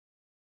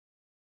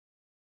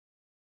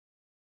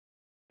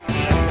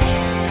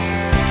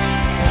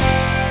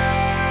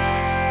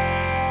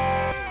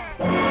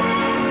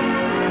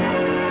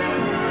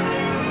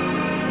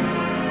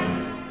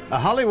A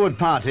Hollywood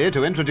party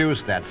to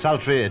introduce that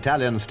sultry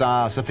Italian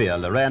star Sophia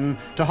Loren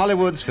to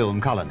Hollywood's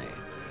film colony.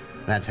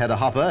 That's Hedda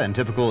Hopper in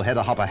typical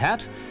Hedda Hopper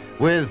hat,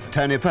 with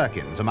Tony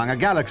Perkins among a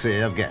galaxy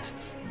of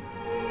guests.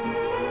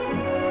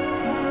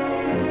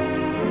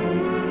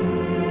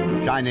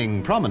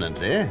 Shining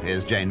prominently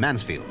is Jane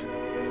Mansfield.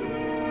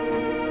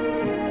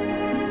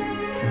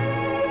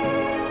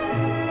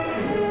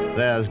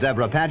 There's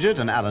Deborah Paget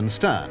and Alan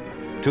Stern,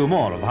 two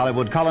more of the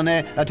Hollywood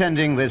colony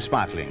attending this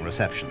sparkling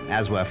reception,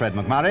 as were Fred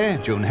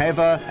MacMurray, June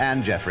Haver,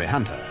 and Jeffrey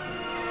Hunter.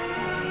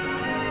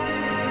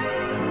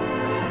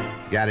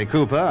 Gary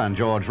Cooper and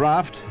George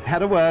Raft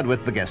had a word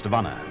with the guest of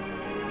honor.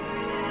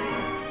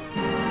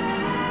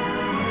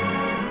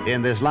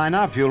 In this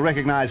lineup, you'll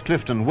recognize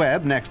Clifton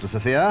Webb next to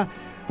Sophia,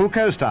 who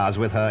co-stars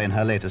with her in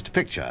her latest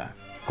picture.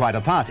 Quite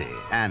a party,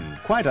 and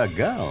quite a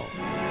girl.